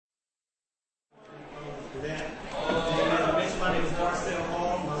for that. And as I mentioned, my name is Marcel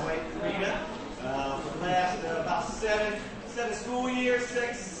Hall, my wife Karina. For the last about seven school years,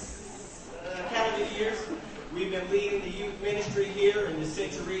 6 calendar years, we've been leading the youth ministry here in the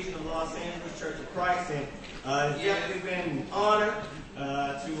Central Region of Los Angeles Church of Christ. And it's definitely been an honor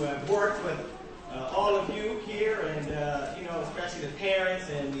to have worked with all of you here, and especially the parents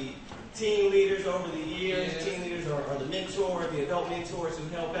and the team leaders over the years. Yes. Team leaders are the mentors, the adult mentors who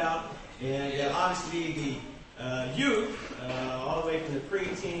help out, and obviously the youth, all the way from the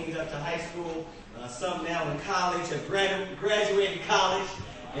pre-teens up to high school. Some now in college have graduated college,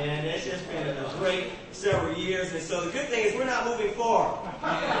 and it's just been a great several years. And so the good thing is we're not moving far.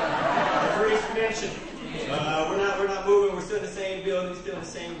 As Reese mentioned, we're not moving. We're still in the same building, still in the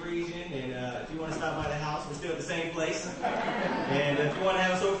same region. And if you want to stop by the house, we're still at the same place. And if you want to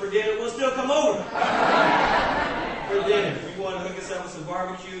have us over for dinner, we'll still come over for dinner. If you want to hook us up with some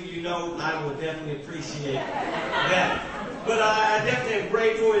barbecue, I will definitely appreciate that. But I definitely am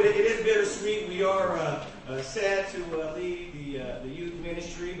grateful. It is bittersweet. We are sad to leave the youth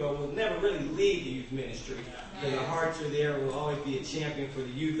ministry, but we'll never really leave the youth ministry. Because our hearts are there. We'll always be a champion for the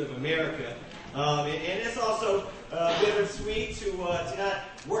youth of America. And it's also bittersweet to not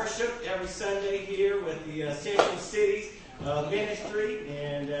worship every Sunday here with the Central Cities ministry.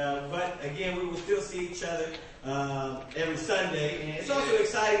 But again, we will still see each other every Sunday. And it's also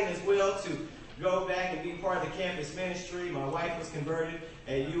exciting as well to go back and be part of the campus ministry. My wife was converted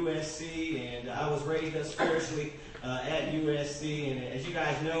at USC, and I was raised up spiritually at USC. And as you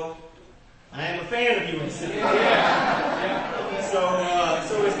guys know, I am a fan of USC.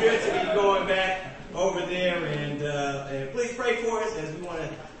 So it's good to be going back over there, and please pray for us as we want to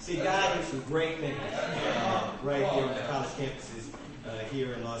see God do some great things right here on the college campuses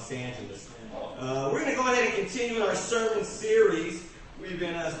here in Los Angeles. We're going to go ahead and continue our sermon series. We've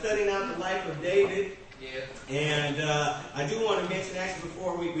been studying out the life of David. And I do want to mention, actually,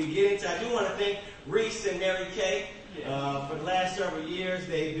 before we get into it, I do want to thank Reese and Mary Kay. For the last several years,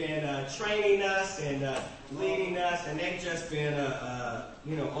 they've been training us and leading us, and they've just been,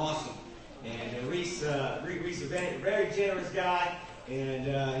 awesome. And Reese is a very generous guy, and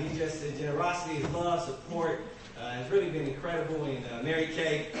he's just his generosity, his love, support has really been incredible. And Mary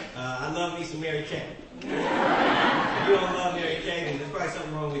Kay, I love me some Mary Kay. If you don't love Mary Kay, then there's probably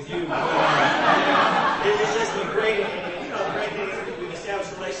something wrong with you. But it's just been great, and the great thing is we've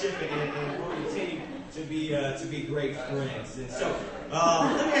established a relationship, and we'll continue to be great friends. And so,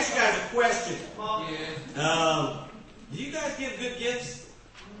 let me ask you guys a question. Do you guys give good gifts?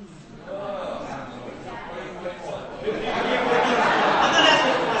 I'm not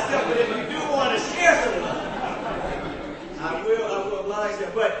asking for myself, but if you do want to share some love, I will oblige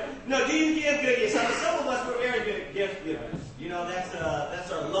that. But no, do you give good gifts? I mean, some of us are very good at gift givers.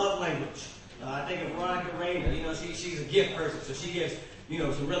 That's our love language. I think of Veronica Rayner. She's a gift person, so she gives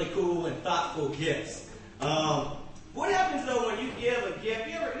some really cool and thoughtful gifts. What happens though when you give a gift?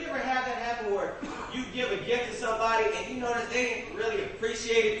 You ever have that happen where you give a gift to somebody and you notice they didn't really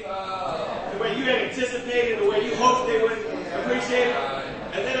appreciate it the way you had anticipated, the way you hoped they would appreciate it?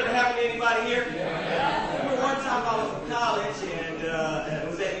 Has that ever happened to anybody here? I remember one time I was in college and it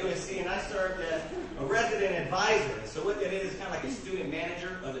was at USC, and I served as a resident advisor. So what that is kind of like a student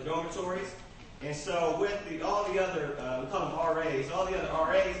manager of the dormitories. And so with all the other, we call them RAs, all the other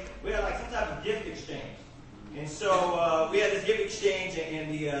RAs, we had like some type of gift exchange. And so we had this gift exchange,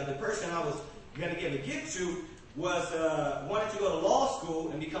 and the person I was going to give a gift to was wanted to go to law school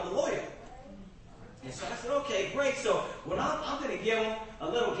and become a lawyer. And so I said, okay, great. So I'm going to give him a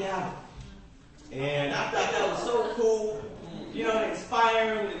little gavel. And I thought that was so cool, to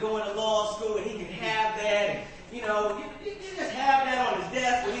inspire him to go into law school, and he can have that. And, you just have that on his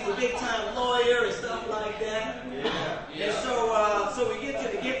desk when he's a big-time lawyer and stuff like that. And so we get to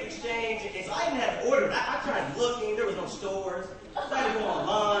the gift exchange, and so I didn't have to order it. I tried looking. There was no stores. So I had to go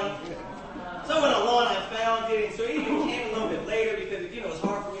online. So I went online and found it, and so it even came a little bit later because, it was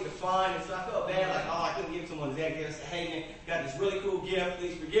hard for me to find. And so I felt bad, like, I couldn't give someone that gift. I said, hey, man, got this really cool gift.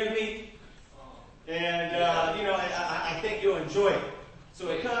 Please forgive me. And, I think you'll enjoy it. So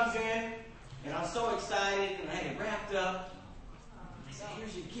it comes in. And I'm so excited, and I had it wrapped up. I said,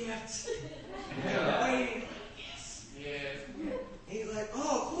 here's your gift. And I'm waiting. Yes. And he's like,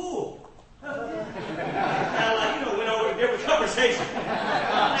 oh, cool. And I went over a different conversation. And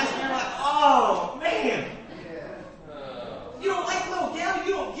I started like, oh, man. You don't like little gal,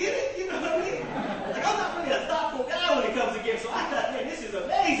 you don't get it? You know what I mean? Like, I'm not really a thoughtful guy when it comes to gifts, so I thought, man, this is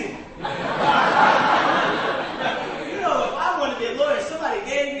amazing. If I wanted to be a lawyer, somebody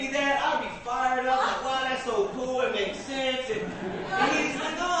gave me that, I'd be fired up, like, wow, that's so cool, it makes sense. And he's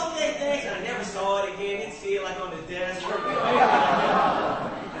like, oh, okay, thanks. And I never saw it again. can see it like on the desk. And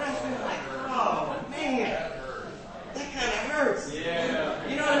I feel like, oh man, that kind of hurts. Yeah.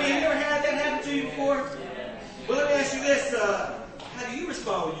 You know what I mean? You ever had that happen to you before? Well, let me ask you this. How do you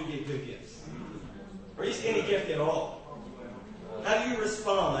respond when you get good gifts? Or just any gift at all? How do you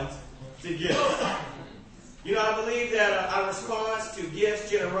respond to gifts? You know, I believe that our response to gifts,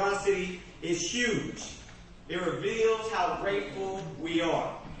 generosity, is huge. It reveals how grateful we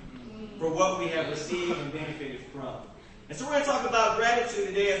are for what we have received and benefited from. And so we're going to talk about gratitude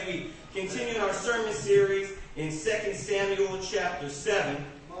today as we continue our sermon series in 2 Samuel chapter 7.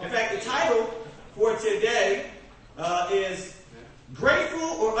 In fact, the title for today is Grateful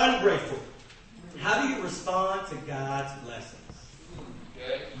or Ungrateful? How do you respond to God's blessings?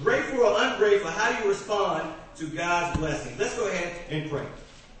 Okay. Grateful or ungrateful, how do you respond to God's blessings? Let's go ahead and pray.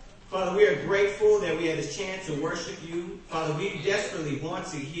 Father, we are grateful that we had this chance to worship you. Father, we desperately want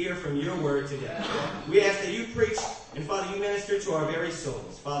to hear from your word today. We ask that you preach, and Father, you minister to our very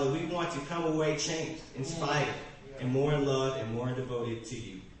souls. Father, we want to come away changed, inspired, and more in love and more devoted to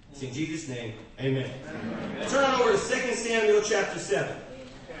you. It's in Jesus' name, amen. Turn on over to 2 Samuel chapter 7.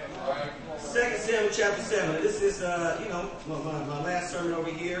 2 Samuel chapter 7. This is, my last sermon over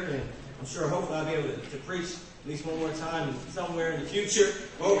here, and I'm sure hopefully I'll be able to preach at least one more time somewhere in the future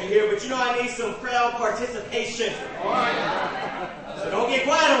over here. But I need some crowd participation. So don't get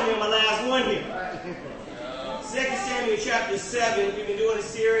quiet on me on my last one here. 2 Samuel chapter 7. We've been doing a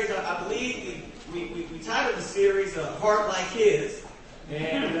series. I believe we titled the series A Heart Like His.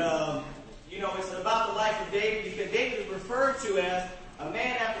 And, it's about the life of David because David is referred to as a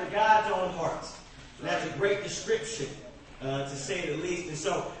man after God's own heart. And that's a great description, to say the least. And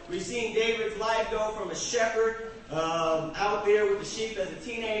so we've seen David's life go from a shepherd out there with the sheep as a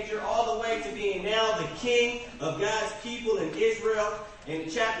teenager all the way to being now the king of God's people in Israel. And in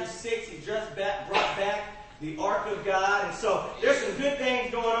chapter 6, he just brought back the Ark of God. And so there's some good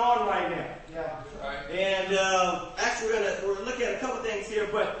things going on right now. Yeah. Right. And actually we're looking at a couple things here,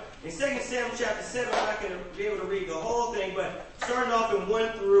 but in 2 Samuel chapter 7, I'm not going to be able to read the whole thing, but starting off in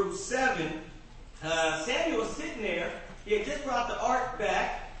 1 through 7, Samuel was sitting there. He had just brought the ark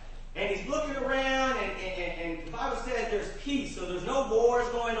back, and he's looking around, and the Bible says there's peace, so there's no wars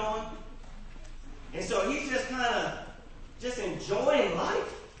going on. And so he's just kind of just enjoying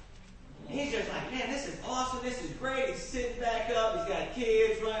life. And he's just like, man, this is awesome, this is great. He's sitting back up, he's got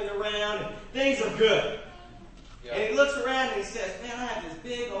kids running around, and things are good. Yeah. And he looks around and he says, man, I have this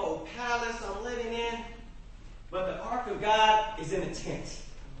big old palace I'm living in, but the Ark of God is in a tent.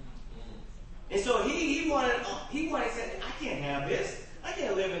 And so he wanted to say, I can't have this. I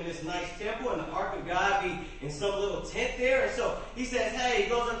can't live in this nice temple and the Ark of God be in some little tent there. And so he says, hey, he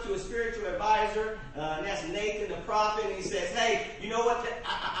goes up to a spiritual advisor, and that's Nathan the prophet, and he says, hey, you know what?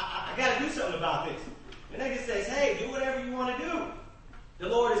 I got to do something about this. And Nathan says, hey, do whatever you want to do. The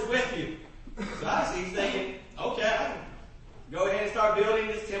Lord is with you. So obviously he's thinking, okay, I can go ahead and start building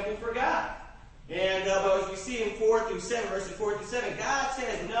this temple for God. And but as we see in 4 through 7, verses 4 through 7, God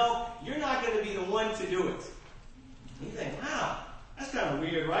says, no, you're not going to be the one to do it. And you think, wow, that's kind of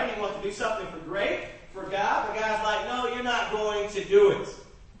weird, right? You want to do something for God, but God's like, no, you're not going to do it.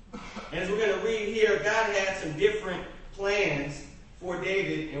 And as we're going to read here, God had some different plans for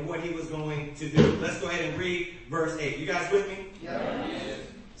David and what he was going to do. Let's go ahead and read verse 8. You guys with me? Yeah. It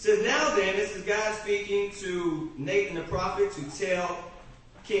says, now then, this is God speaking to Nathan the prophet to tell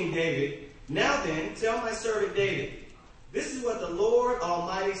King David, now then, tell my servant David, this is what the Lord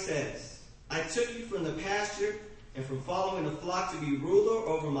Almighty says. I took you from the pasture and from following the flock to be ruler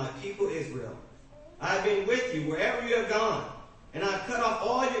over my people Israel. I have been with you wherever you have gone, and I have cut off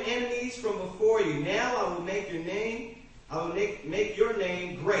all your enemies from before you. Now I will make your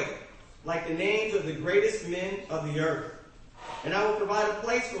name great, like the names of the greatest men of the earth. And I will provide a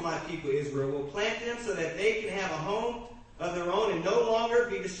place for my people Israel. Will plant them so that they can have a home of their own and no longer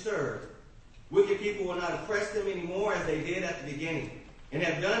be disturbed. Wicked people will not oppress them anymore as they did at the beginning, and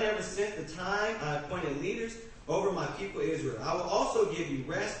have done ever since the time I appointed leaders over my people Israel. I will also give you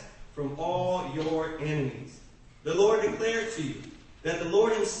rest from all your enemies. The Lord declared to you that the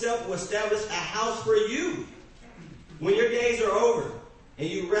Lord himself will establish a house for you. When your days are over and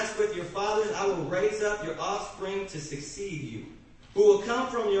you rest with your fathers, I will raise up your offspring to succeed you, who will come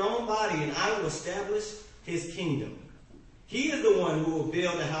from your own body, and I will establish his kingdom. He is the one who will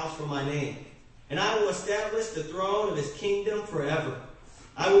build a house for my name, and I will establish the throne of his kingdom forever.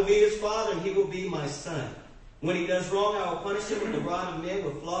 I will be his father, and he will be my son. When he does wrong, I will punish him with the rod of men,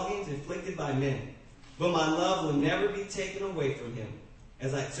 with floggings inflicted by men. But my love will never be taken away from him,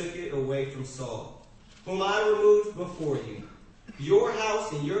 as I took it away from Saul, whom I removed before you. Your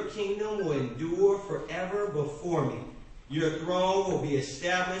house and your kingdom will endure forever before me. Your throne will be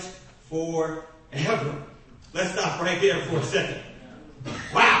established forever. Let's stop right there for a second.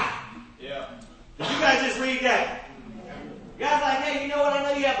 Wow. Yeah. Did you guys just read that? God's like, hey, you know what? I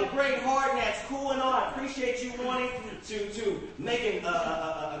know you have a great heart, and that's cool and all. I appreciate you wanting to make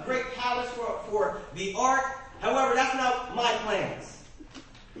a great palace for the ark. However, that's not my plans.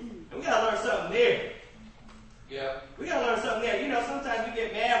 And we got to learn something there. Yeah. We got to learn something there. You know, sometimes we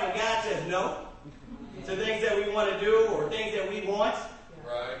get mad when God says no to things that we want to do or things that we want.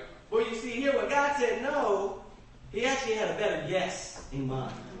 Right. Well, you see here, when God said no, he actually had a better yes in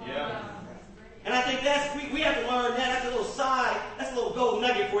mind. Yeah. And I think we have to learn that. That's a little side, that's a little gold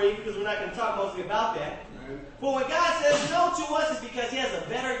nugget for you because we're not going to talk mostly about that. But when God says no to us, it's because he has a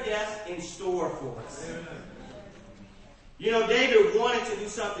better yes in store for us. You know, David wanted to do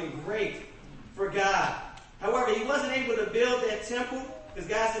something great for God. However, he wasn't able to build that temple because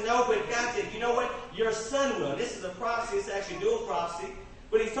God said no, but God said, you know what? Your son will. This is a prophecy. It's actually dual prophecy.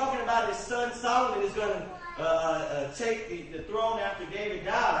 But he's talking about his son Solomon is going to take the throne after David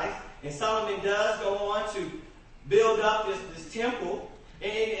dies. And Solomon does go on to build up this temple.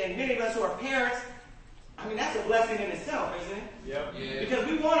 And many of us who are parents, I mean, that's a blessing in itself, isn't it? Yep. Yeah. Because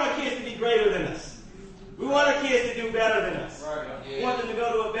we want our kids to be greater than us. We want our kids to do better than us. Right. Yeah. We want them to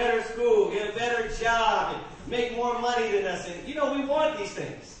go to a better school, get a better job, and make more money than us. And, you know, we want these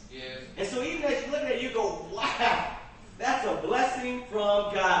things. Yeah. And so even as you look at it, you go, wow, that's a blessing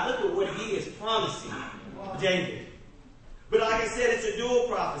from God. Look at what he is promising David. But like I said, it's a dual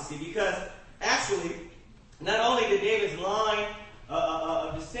prophecy because actually, not only did David's line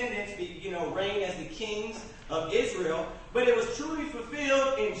of descendants reign as the kings of Israel, but it was truly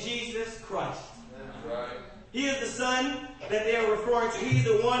fulfilled in Jesus Christ. That's right. He is the son that they are referring to. He's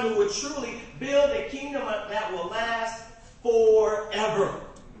the one who would truly build a kingdom that will last forever.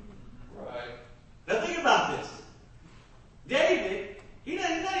 Right. Now think about this. David, he's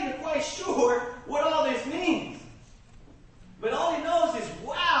not even quite sure what all this means. But all he knows is,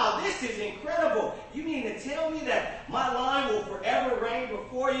 wow, this is incredible. You mean to tell me that my line will forever reign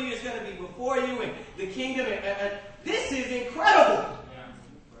before you? It's going to be before you and the kingdom. And this is incredible.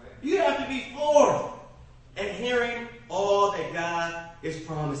 You have to be floored at hearing all that God is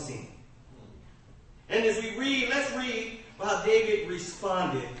promising. And as we read, let's read how David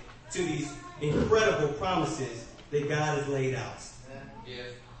responded to these incredible promises that God has laid out. Yes.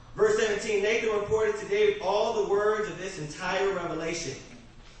 Verse 17, Nathan reported to David all the words of this entire revelation.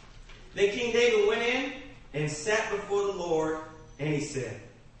 Then King David went in and sat before the Lord, and he said,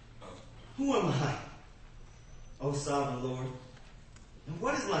 who am I, O sovereign Lord? And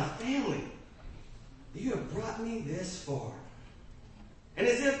what is my family? You have brought me this far. And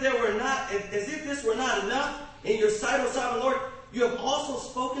as if this were not enough in your sight, O sovereign Lord, you have also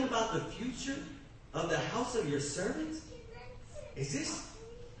spoken about the future of the house of your servants? Is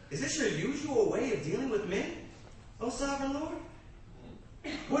this your usual way of dealing with men, O sovereign Lord?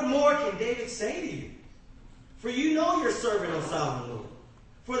 What more can David say to you? For you know your servant, O sovereign Lord.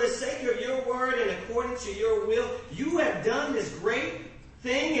 For the sake of your word and according to your will, you have done this great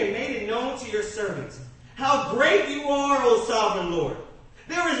thing and made it known to your servants. How great you are, O sovereign Lord.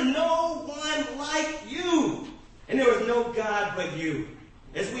 There is no one like you, and there is no God but you,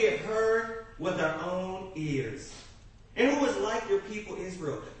 as we have heard with our own ears. And who is like your people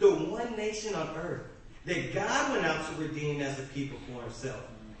Israel, the one nation on earth, that God went out to redeem as a people for himself,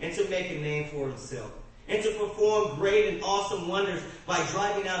 and to make a name for himself, and to perform great and awesome wonders by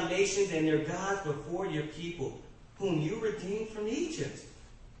driving out nations and their gods before your people, whom you redeemed from Egypt.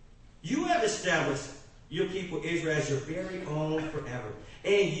 You have established your people Israel as your very own forever.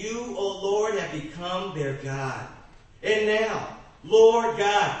 And you, O Lord, have become their God. And now, Lord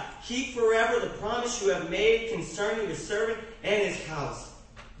God, keep forever the promise you have made concerning your servant and his house.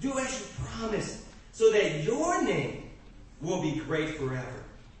 Do as you promised, so that your name will be great forever.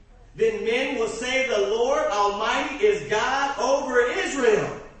 Then men will say, the Lord Almighty is God over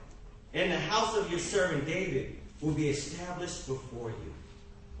Israel. And the house of your servant David will be established before you.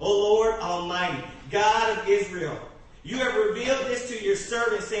 O Lord Almighty, God of Israel, you have revealed this to your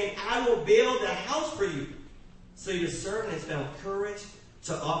servant, saying, I will build a house for you. So your servant has found courage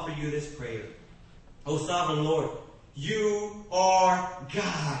to offer you this prayer. O sovereign Lord, you are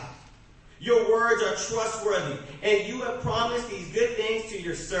God. Your words are trustworthy, and you have promised these good things to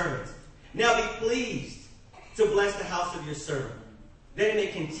your servants. Now be pleased to bless the house of your servant, that it may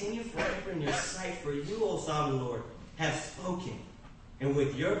continue forever in your sight. For you, O sovereign Lord, have spoken, and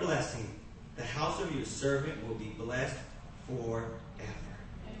with your blessing, the house of your servant will be blessed forever.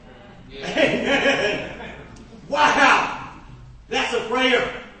 Yeah. Wow! That's a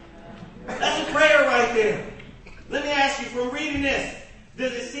prayer. That's a prayer right there. Let me ask you, from reading this,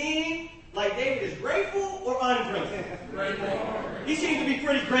 does it seem like David is grateful or ungrateful? Grateful. He seems to be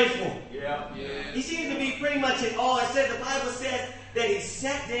pretty grateful. Yeah. He seems to be pretty much in awe. The Bible says that he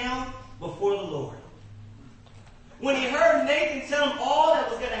sat down before the Lord. When he heard Nathan tell him all that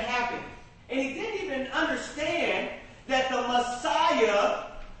was going to happen, and he didn't even understand that the Messiah,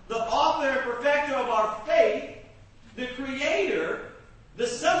 the author and perfecter of our faith, the Creator, the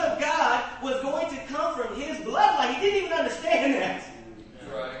Son of God, was going to come from his bloodline. He didn't even understand that.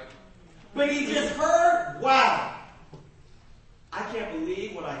 Right. But he just heard, wow, I can't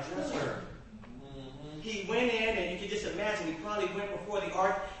believe what I just heard. He went in, and you can just imagine, he probably went before the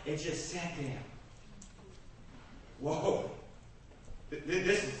ark and just sat down. Whoa.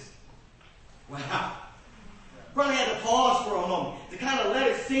 This is, wow. Probably had to pause for a moment to kind of let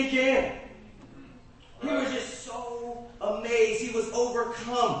it sink in. He was just so amazed. He was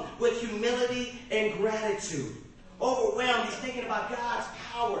overcome with humility and gratitude. Overwhelmed. He's thinking about God's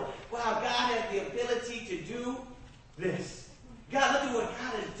power. Wow, God has the ability to do this. God, look at what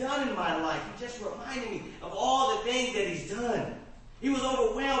God has done in my life. He just reminded me of all the things that he's done. He was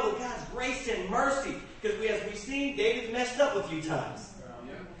overwhelmed with God's grace and mercy. Because as we've seen, David's messed up a few times.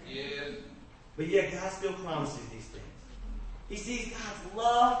 Yes. But yet God still promises these things. He sees God's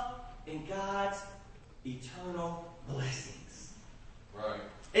love and God's eternal blessings. Right.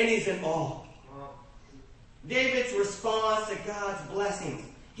 And he's in awe. David's response to God's blessings.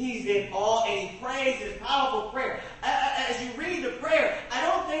 He's in awe and he prays this powerful prayer. As you read the prayer, I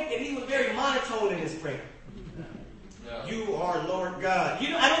don't think that he was very monotone in his prayer. No. You are Lord God.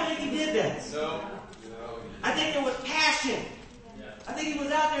 I don't think he did that. No. I think there was passion. I think he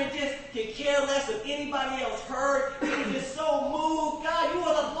was out there and just could care less if anybody else heard. He was just so moved. God, you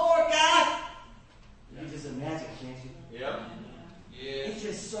are the Lord God. You just imagine, can't you? Yep. Yeah. He's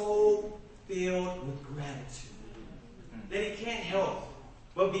just so filled with gratitude that he can't help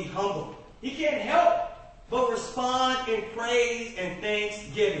but be humble. He can't help but respond in praise and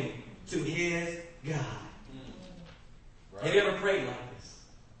thanksgiving to his God. Right. Have you ever prayed like this?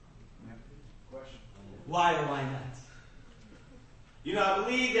 Why or why not? I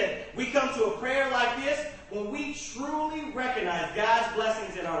believe that we come to a prayer like this when we truly recognize God's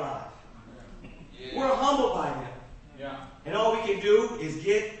blessings in our life. Yeah. We're humbled by them. Yeah. And all we can do is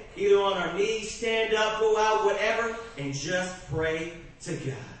get either on our knees, stand up, go out, whatever, and just pray to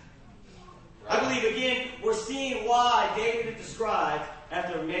God. I believe, again, we're seeing why David is described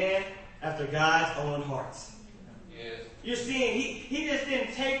after a man after God's own hearts. Yes. You're seeing he just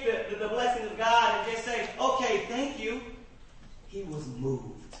didn't take the blessings of God and just say, okay, thank you. He was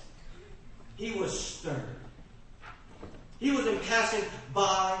moved. He was stirred. He was impassioned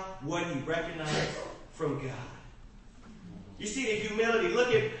by what he recognized from God. You see the humility.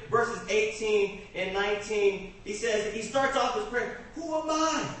 Look at verses 18 and 19. He says, he starts off his prayer, who am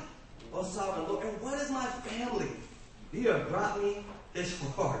I, O sovereign Lord, and what is my family? You have brought me this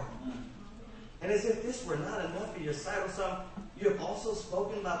far. And as if this were not enough in your sight or something, you have also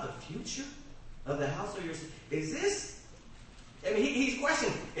spoken about the future of the house of your... Is this... he's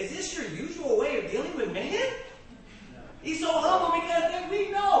questioning, is this your usual way of dealing with man? He's so humble because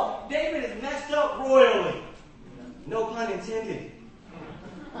we know David is messed up royally. No pun intended.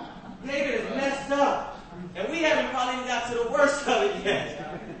 David is messed up. And we haven't probably even got to the worst of it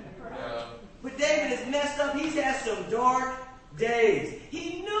yet. But David is messed up. He's had some dark days.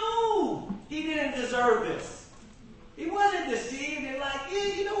 He knew he didn't deserve this. He wasn't deceived and like,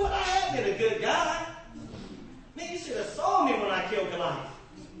 yeah, you know what? I have been a good guy. Man, you should have saw me when I killed Goliath.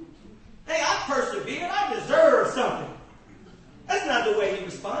 Hey, I persevered. I deserve something. That's not the way he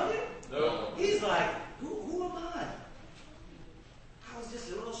responded. No. He's like, who am I? I was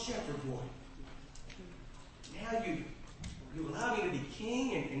just a little shepherd boy. Now you allow me to be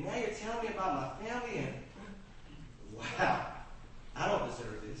king, and now you're telling me about my family, and wow, I don't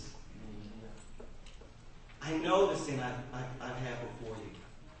deserve this. I know the sin I've had before you,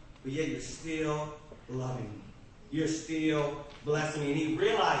 but yet you're still loving me. You're still blessing me. And he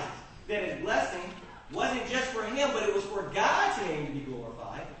realizes that his blessing wasn't just for him, but it was for God's name to be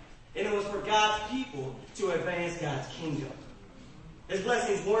glorified. And it was for God's people to advance God's kingdom. His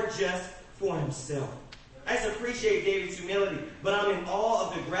blessings weren't just for himself. I just appreciate David's humility, but I'm in awe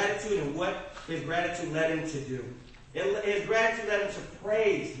of the gratitude and what his gratitude led him to do. His gratitude led him to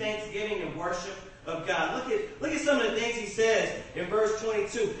praise, thanksgiving, and worship of God. Look at some of the things he says in verse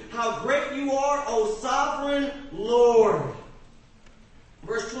 22. How great you are, O sovereign Lord.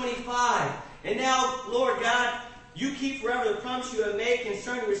 Verse 25. And now, Lord God, you keep forever the promise you have made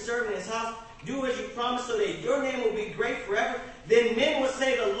concerning your servant and his house. Do as you promised so that your name will be great forever. then men would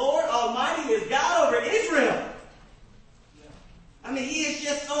say the Lord Almighty is God over Israel. I mean, he is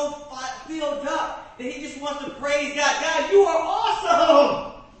just so filled up that he just wants to praise God. God, you are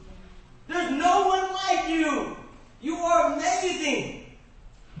awesome. There's no one like you. You are amazing.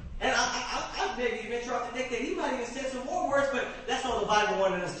 And I maybe venture off to think that he might even say some more words, but that's all the Bible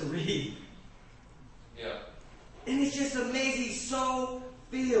wanted us to read. Yeah. And it's just amazing. He's so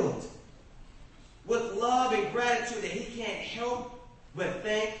filled with love and gratitude that he can't help but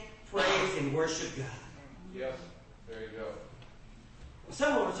thank, praise, and worship God. Yes. There you go.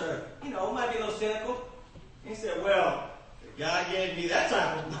 Some of us are, might be a little cynical. He said, well, if God gave me that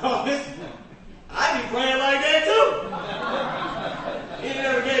type of promise, I'd be praying like that too. He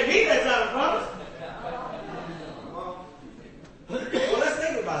never gave me that type of promise. Well, let's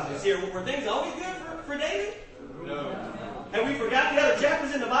think about this here. Were things always good for David? No. Have we forgot the other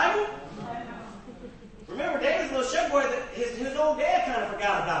chapters in the Bible? Remember, David's little shepherd boy, his old dad kind of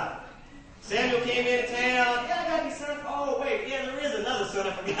forgot about it. Samuel came into town. Yeah, I got these sons. Oh, wait. Yeah, there is another son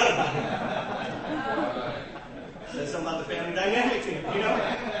I forgot about. Says something about the family dynamic to him,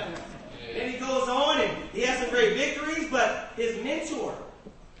 Then he goes on and he has some great victories, but his mentor,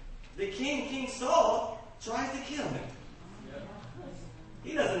 the King Saul, tries to kill him.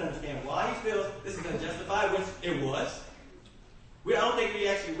 He doesn't understand why. He feels this is unjustified, which it was. I don't think we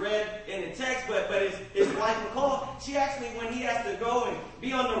actually read in the text, but his wife, McCall, she actually, when he has to go and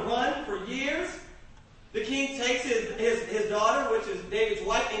be on the run for years, the king takes his daughter, which is David's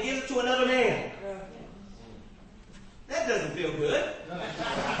wife, and gives it to another man. That doesn't feel good.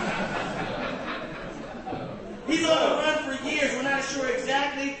 He's on the run for years. We're not sure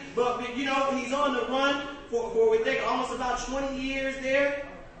exactly, but he's on the run for we think almost about 20 years there.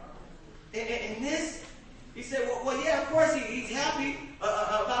 And this, he said, well, yeah, of course he's happy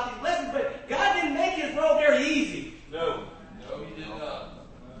about these blessings, but God didn't make his road very easy. No. No, he did not.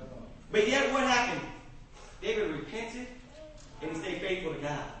 But yet what happened? David repented and he stayed faithful to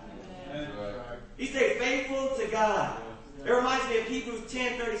God. That's right. He stayed faithful to God. It reminds me of Hebrews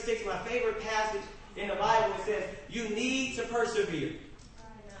 10:36, my favorite passage in the Bible. It says, you need to persevere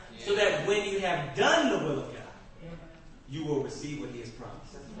so that when you have done the will of God, you will receive what he has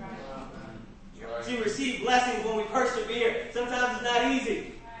promised. Right. See, we receive blessings when we persevere. Sometimes it's not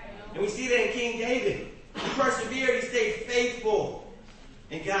easy. And we see that in King David. He persevered, he stayed faithful,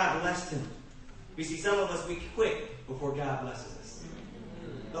 and God blessed him. We see some of us, we quit before God blesses us.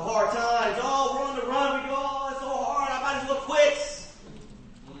 The hard times, we're on the run, we go, it's so hard, I might as well quit.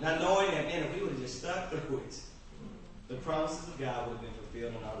 Not knowing that, man, if we would have just stuck through it, the promises of God would have been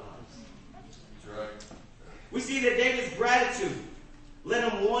fulfilled in our lives. That's right. We see that David's gratitude led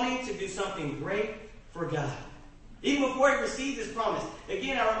him wanting to do something great for God. Even before he received this promise.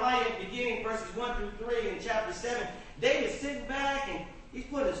 Again, I remind you, beginning verses 1 through 3 in chapter 7, David's sitting back and he's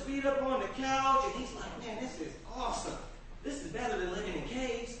putting his feet up on the couch and he's like, man, this is awesome. This is better than living in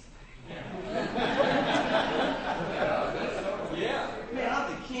caves. Yeah. Man,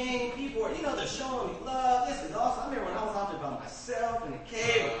 I'm the king. People are, they're showing me love. This is awesome. I remember when I was out there by myself in the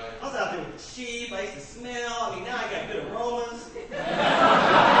cave. I was out there with the sheep. I used to smell. Now I got good aromas.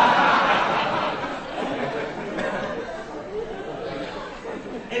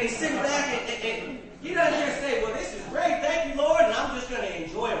 And he's sitting back and he doesn't just say, well, this is great. Thank you, Lord. And I'm just going to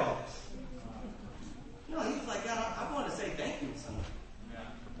enjoy all this. No, he was like, God, I want to say thank you to someone.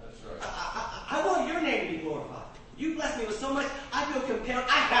 That's right. I want your name to be glorified. You blessed me with so much, I feel compelled.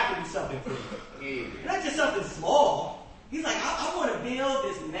 I have to do something for you. Not just something small. He's like, I want to build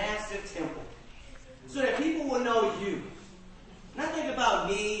this massive temple so that people will know you. Not think about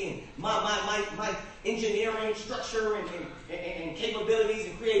me and my engineering structure and capabilities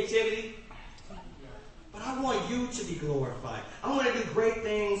and creativity. But I want you to be glorified. I want to do great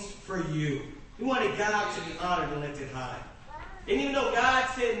things for you. We wanted God to be honored and lifted high. And even though God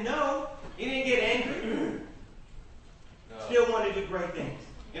said no, he didn't get angry. Still wanted to do great things.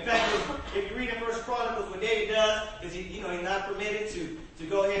 In fact, if you read in 1 Chronicles what David does, is he's not permitted to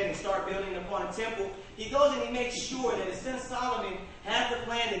go ahead and start building upon a temple. He goes and he makes sure that his son Solomon has the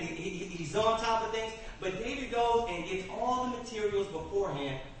plan and he's on top of things. But David goes and gets all the materials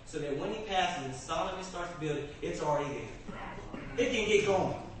beforehand so that when he passes and Solomon starts to build it, it's already there. It can get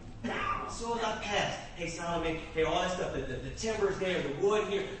going. As soon as I pass, hey Solomon, hey, all that stuff, the timber's there, the wood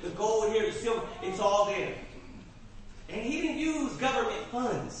here, the gold here, the silver, it's all there. And he didn't use government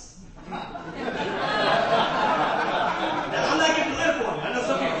funds. Now, I'm not getting political on it. I know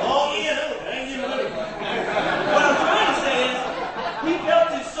some people, I ain't getting political. What I'm trying to say is, he felt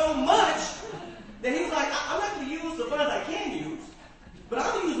it so much that he was like, I'm not going to use the funds I can use, but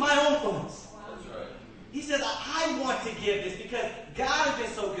I'm going to use my own funds. That's right. He says, I want to give this because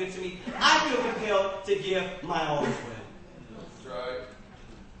good to me, I feel compelled to give my all as well. That's right.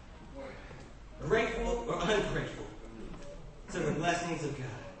 Grateful or ungrateful to the blessings of God.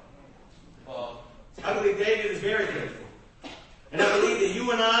 Paul. I believe David is very grateful. And I believe that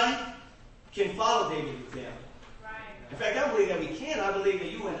you and I can follow David's example. In fact, I believe that we can. I believe that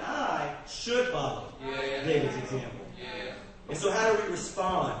you and I should follow David's example. Yeah. And so how do we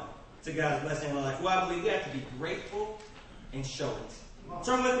respond to God's blessing in our life? Well, I believe we have to be grateful and show it.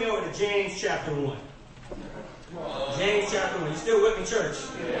 Turn with me over to James chapter 1. James chapter 1. You still with me, church?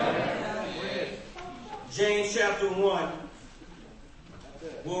 Yeah. James chapter 1.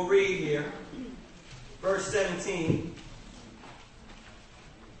 We'll read here. Verse 17.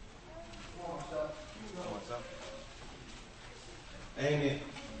 Amen.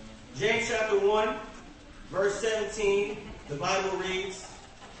 James chapter 1, verse 17, the Bible reads,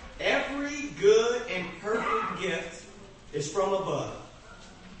 "Every good and perfect gift is from above,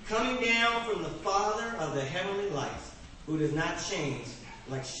 coming down from the Father of the heavenly lights, who does not change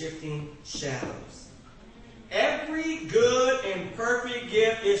like shifting shadows." Every good and perfect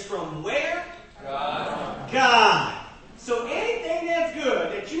gift is from where? God. God. So anything that's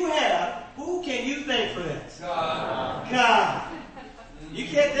good that you have, who can you thank for that? God. God. You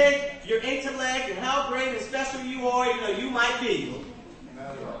can't thank your intellect and how great and special you are, even though you might be.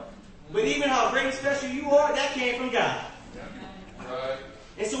 But even how great and special you are, that came from God. Right.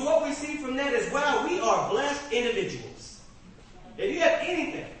 And so what we see from that is, wow, we are blessed individuals. If you have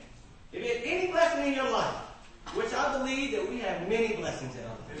anything, if you have any blessing in your life, which I believe that we have many blessings in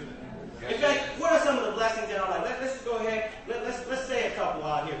our life. In fact, what are some of the blessings in our life? Let's just go ahead. Let's say a couple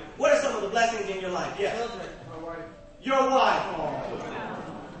out here. What are some of the blessings in your life? Yes. Your wife.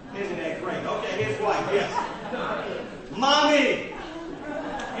 Oh, isn't that great? Okay, his wife. Yes. Mommy.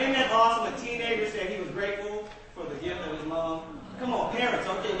 Isn't that awesome? A teenager said he was grateful for the gift of his mom. Come on, parents.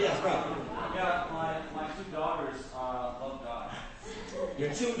 Okay, yes, right. Yeah, my two daughters love God.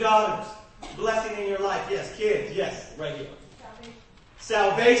 Your two daughters. Blessing in your life. Yes, kids. Yes, right here.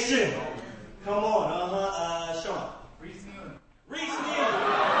 Salvation. Come on. Sean. Reese Newman. Reese Newman.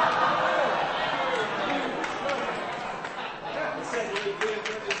 It says that you're good and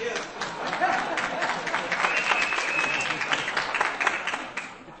perfect gift.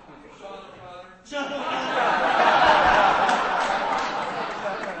 Sean the Father.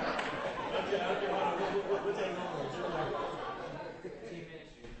 We'll take over.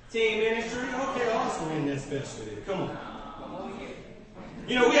 Team ministry. Okay, awesome in that specialty. Come on.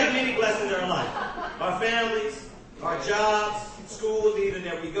 You know, we have many blessings in our life. Our families, our jobs, schools either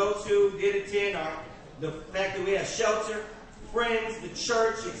that we go to, did attend, the fact that we have shelter, friends, the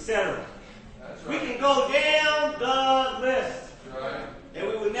church, etc. We can go down the list. Right. And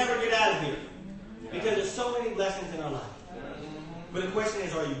we will never get out of here. Because there's so many blessings in our life. But the question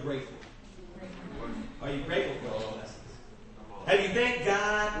is, are you grateful? Are you grateful for those blessings? Have you thanked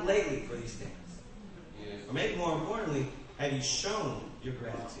God lately for these things? Yes. Or maybe more importantly, have you shown your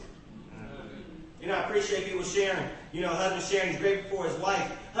gratitude? You know, I appreciate people sharing. You know, husband sharing he's grateful for his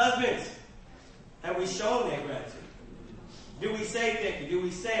wife. Husbands, have we shown that gratitude? Do we say thank you? Do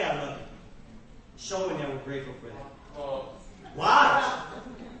we say I love you? Showing that we're grateful for that. Oh. Wives,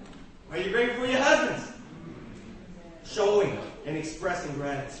 are you grateful for your husbands? Showing and expressing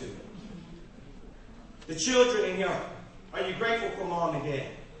gratitude. The children in here, are you grateful for mom and dad?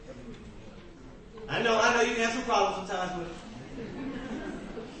 I know you can have some problems sometimes with it.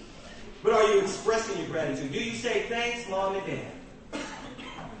 But are you expressing your gratitude? Do you say thanks, mom and dad?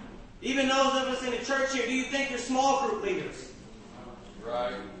 Even those of us in the church here, do you thank your small group leaders?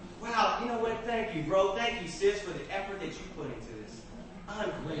 Right. Wow, you know what? Thank you, bro. Thank you, sis, for the effort that you put into this.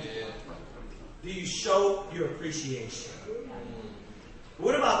 I'm grateful. Yeah. Do you show your appreciation?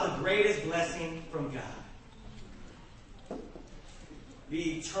 What about the greatest blessing from God?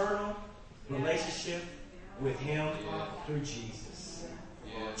 The eternal relationship with Him through Jesus.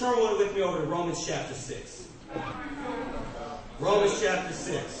 Yeah. Turn with me over to Romans chapter 6. Romans chapter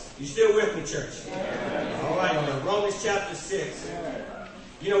 6. You still with me, church? All right, Romans chapter 6.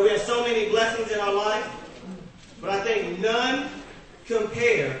 You know, we have so many blessings in our life, but I think none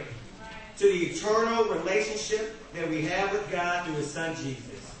compare to the eternal relationship that we have with God through His Son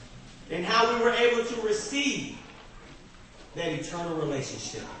Jesus, and how we were able to receive that eternal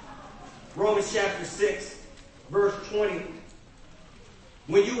relationship. Romans chapter 6, verse 20.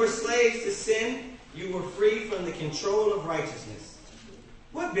 When you were slaves to sin, you were free from the control of righteousness.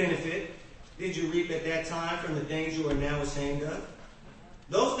 What benefit did you reap at that time from the things you are now ashamed of?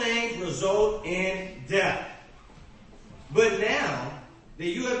 Those things result in death. But now that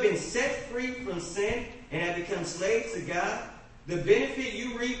you have been set free from sin and have become slaves to God, The benefit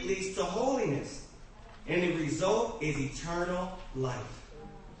you reap leads to holiness, and the result is eternal life.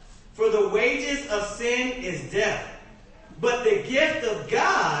 For the wages of sin is death, but the gift of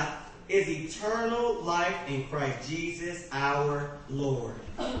God is eternal life in Christ Jesus our Lord.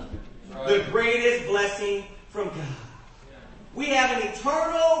 The greatest blessing from God. We have an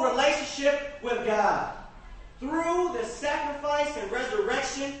eternal relationship with God through the sacrifice and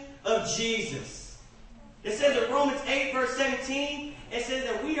resurrection of Jesus. It says in Romans 8 verse 17, it says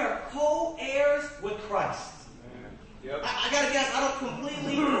that we are co-heirs with Christ. Yep. I gotta guess, I don't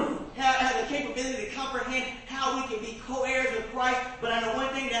completely have the capability to comprehend how we can be co-heirs with Christ, but I know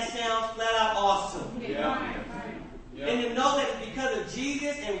one thing that sounds flat out awesome. Yeah. And to know that it's because of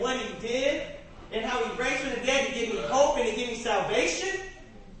Jesus and what He did, and how He raised from the dead to give me hope and to give me salvation.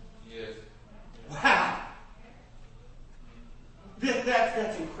 Yes. Wow.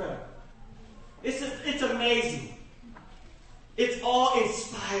 That's incredible. It's amazing. It's all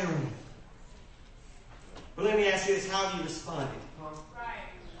inspiring. But let me ask you this, how have you responded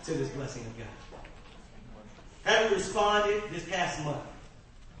to this blessing of God? How have you responded this past month?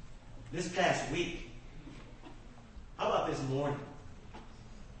 This past week? How about this morning?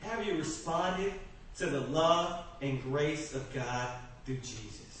 Have you responded to the love and grace of God through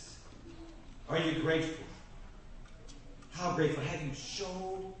Jesus? Are you grateful? How grateful? Have you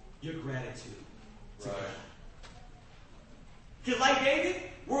shown your gratitude to God? Because like David,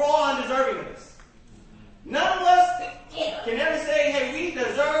 we're all undeserving of this. None of us can ever say, hey, we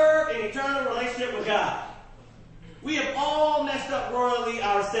deserve an eternal relationship with God. We have all messed up royally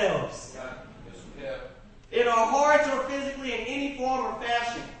ourselves. Yes, we have. In our hearts or physically in any form or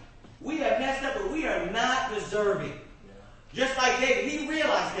fashion. We have messed up, but we are not deserving. Just like David, he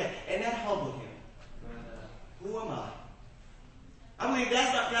realized that, and that humbled him. Who am I? I believe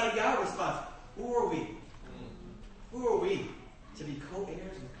that's not got to be our response. Who are we? Who are we to be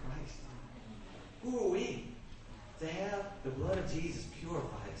co-heirs with Christ? Who are we to have the blood of Jesus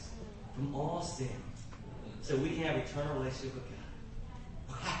purify us from all sin so we can have eternal relationship with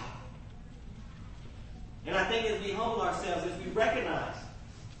God? Wow. And I think as we humble ourselves, as we recognize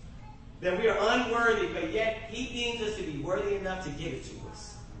that we are unworthy, but yet He deems us to be worthy enough to give it to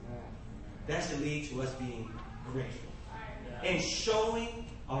us, that should lead to us being grateful and showing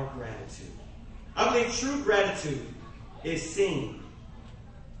our gratitude. I believe true gratitude is seen.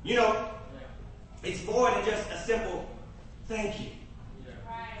 You know, it's more than just a simple thank you.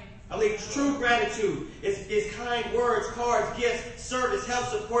 I believe true gratitude is kind words, cards, gifts, service, help,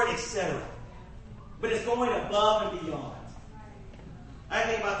 support, etc. But it's going above and beyond. I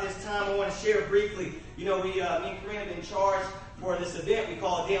think about this time, I want to share briefly. You know, me and Corinne have been charged for this event we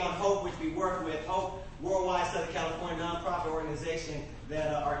call Day on Hope, which we work with Hope Worldwide Southern California nonprofit organization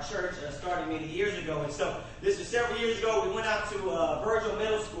that our church started many years ago. And so this was several years ago. We went out to Virgil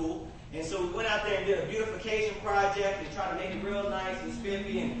Middle School. And so we went out there and did a beautification project and tried to make it real nice and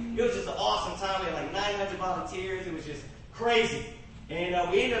spiffy. And it was just an awesome time. We had like 900 volunteers. It was just crazy. And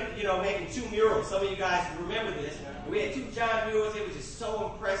we ended up, making 2 murals. Some of you guys remember this. We had 2 giant murals. It was just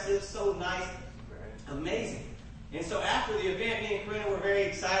so impressive, so nice, amazing. And so after the event, me and Corinne were very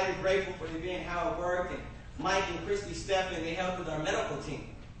excited, grateful for the event, how it worked. And Mike and Christy Steffen, they helped with our medical team.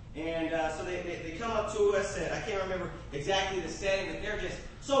 And so they come up to us, and I can't remember exactly the setting, but they're just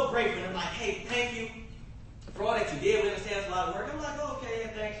so grateful. They're like, hey, thank you for all that you did. We understand it's a lot of work. I'm like, oh, okay,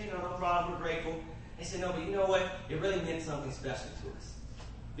 thanks, no problem, we're grateful. They said, no, but you know what? It really meant something special to us.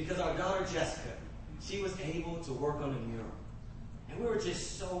 Because our daughter, Jessica, she was able to work on the mural. And we were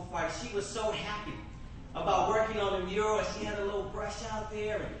just so fired. She was so happy about working on the mural, and she had a little brush out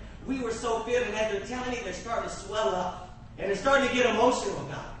there, and we were so filled, and as they're telling me, they're starting to swell up, and they're starting to get emotional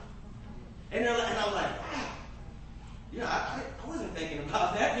about it. And I'm like, wow, I wasn't thinking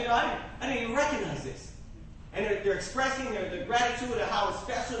about that, I didn't even recognize this. And they're expressing their gratitude of how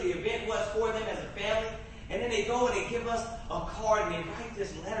special the event was for them as a family, and then they go and they give us a card, and they write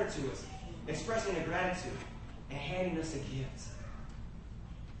this letter to us, expressing their gratitude, and handing us a gift.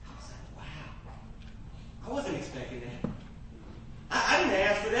 I wasn't expecting that. I didn't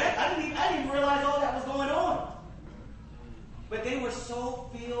ask for that. I didn't even realize all that was going on. But they were so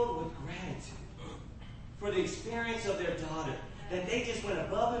filled with gratitude for the experience of their daughter that they just went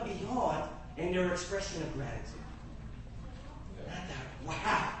above and beyond in their expression of gratitude. And I thought,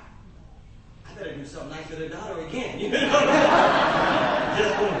 wow, I better do something nice for their daughter again.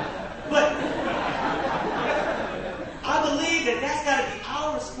 But I believe that's got to be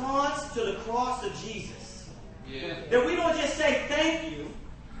our response to the cross of Jesus. Yeah. That we don't just say thank you,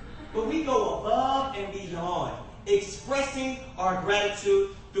 but we go above and beyond, expressing our gratitude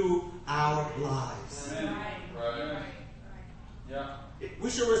through our lives. Right. Yeah. We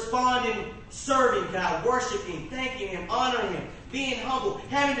should respond in serving God, worshiping, thanking Him, honoring Him, being humble,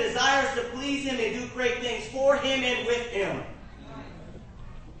 having desires to please Him and do great things for Him and with Him.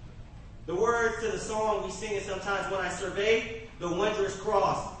 The words to the song we sing it sometimes, when I survey the wondrous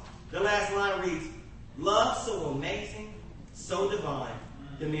cross. The last line reads, love so amazing, so divine,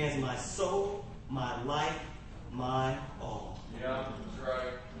 demands my soul, my life, my all. Yeah, that's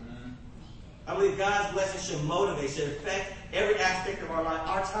right. I believe God's blessing should motivate, should affect every aspect of our life,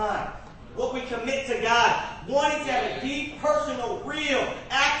 our time. What we commit to God, wanting to have a deep, personal, real,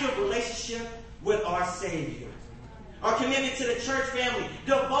 active relationship with our Savior. Our commitment to the church family,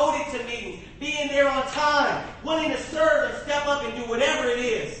 devoted to meetings, being there on time, wanting to serve and step up and do whatever it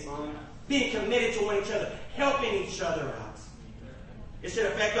is. Being committed to one another, helping each other out. It should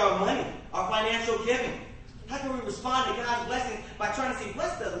affect our money, our financial giving. How can we respond to God's blessing by trying to see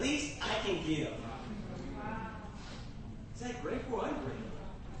what's the least I can give? Is that grateful or ungrateful?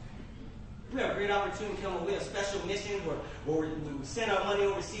 We have a great opportunity to come up with a special mission where we send our money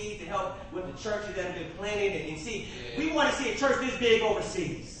overseas to help with the churches that have been planted and see. We want to see a church this big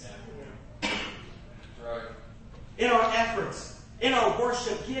overseas. That's right. In our efforts, in our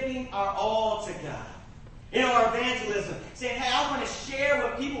worship, giving our all to God. In our evangelism, saying, hey, I want to share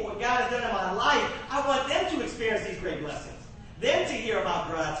with people what God has done in my life. I want them to experience these great blessings. Them to hear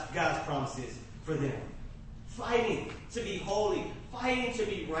about God's promises for them. Fighting to be holy. Fighting to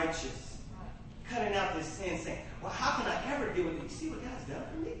be righteous. Cutting out this sin, saying, well, how can I ever deal with it? You see what God's done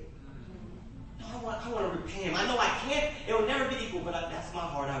for me? No, I want to repay Him. I know I can't. It will never be equal, but that's my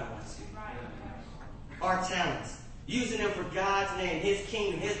heart. I want to. Our talents. Using them for God's name, His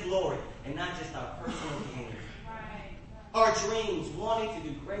kingdom, His glory, and not just our personal gain. Our dreams, wanting to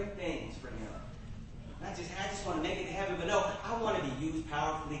do great things for Him. Not just, I just want to make it to heaven, but no, I want to be used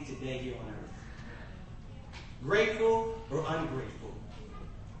powerfully today here on earth. Grateful or ungrateful?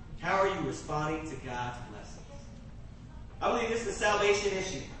 How are you responding to God's blessings? I believe this is a salvation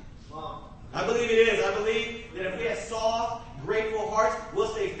issue. I believe it is. I believe that if we have soft, grateful hearts, we'll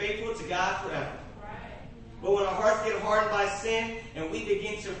stay faithful to God forever. But when our hearts get hardened by sin and we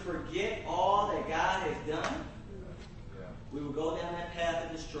begin to forget all that God has done, we will go down that path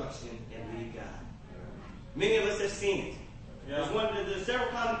of destruction and leave God. Many of us have seen it. There's several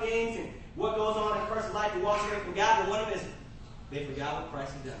common things and what goes on in a person's life who walks away from God, but one of them is they forgot what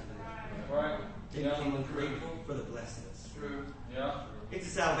Christ has done for them. Right. They became ungrateful for the blessings. True. Yeah. It's a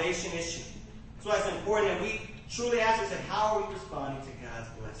salvation issue. That's why it's important that we truly ask ourselves, how are we responding to God's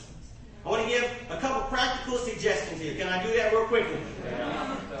blessings? I want to give a couple practical suggestions here. Can I do that real quickly?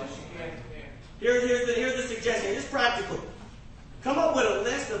 Here's the suggestion. It's practical. Come up with a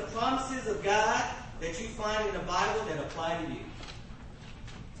list of promises of God that you find in the Bible that apply to you.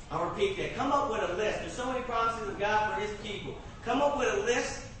 I'll repeat that. Come up with a list. There's so many promises of God for His people. Come up with a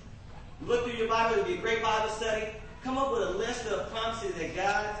list. Look through your Bible. It'll be a great Bible study. Come up with a list of promises that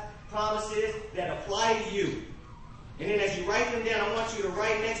God promises that apply to you. And then as you write them down, I want you to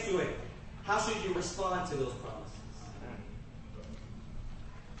write next to it, how should you respond to those promises?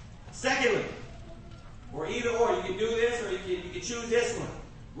 Secondly, or either or, you can do this or you can choose this one.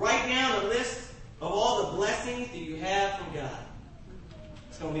 Write down a list of all the blessings that you have from God.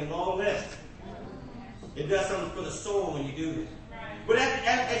 It's going to be a long list. It does something for the soul when you do this. But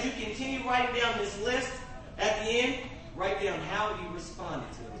as you continue writing down this list, at the end, write down how you responded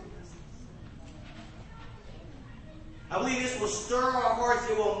to those blessings. I believe this will stir our hearts.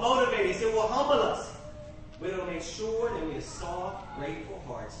 It will motivate us. It will humble us. But it will make sure that we have soft, grateful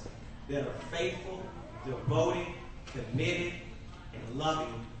hearts that are faithful, devoted, committed, and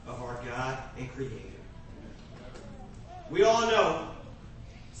loving of our God and Creator. We all know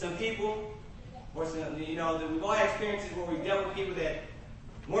some people, or some, that we've all had experiences where we've dealt with people that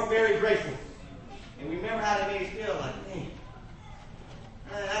weren't very grateful. And we remember how they made us feel like, man,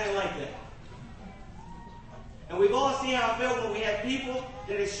 I didn't like that. And we've all seen how it felt when we have people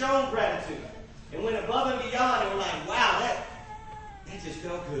that have shown gratitude and went above and beyond, and we're like, wow, that just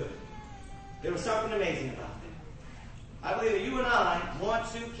felt good. There was something amazing about that. I believe that you and I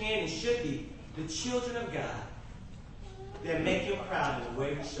want to, can, and should be the children of God that make Him proud in the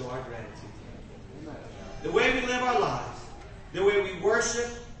way we show our gratitude to Him. The way we live our lives, the way we worship,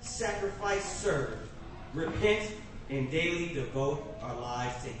 sacrifice, serve, repent, and daily devote our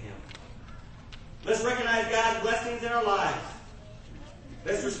lives to Him. Let's recognize God's blessings in our lives.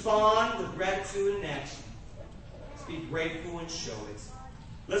 Let's respond with gratitude and action. Let's be grateful and show it.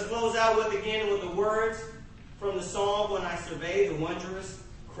 Let's close out with the words from the song, When I Survey the Wondrous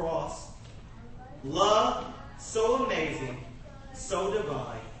Cross. Love so amazing, so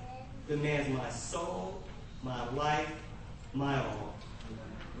divine, demands my soul, my life, my all.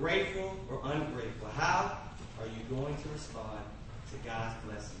 Grateful or ungrateful? How are you going to respond to God's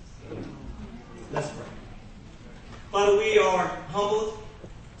blessings? Let's pray. Father, we are humbled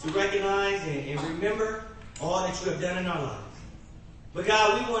to recognize and remember all that you have done in our lives. But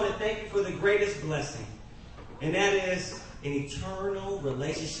God, we want to thank you for the greatest blessing, and that is an eternal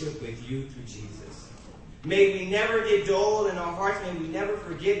relationship with you through Jesus. May we never get dull in our hearts. May we never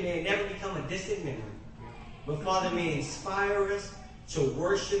forget. May it never become a distant memory. But Father, may it inspire us to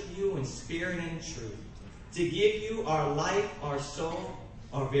worship you in spirit and in truth, to give you our life, our soul,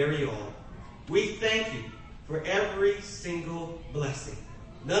 our very all. We thank you for every single blessing.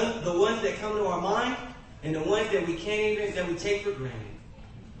 The ones that come to our mind and the ones that we take for granted.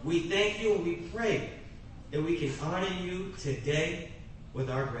 We thank you and we pray that we can honor you today with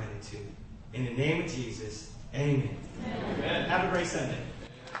our gratitude. In the name of Jesus, amen. Amen. Have a great Sunday.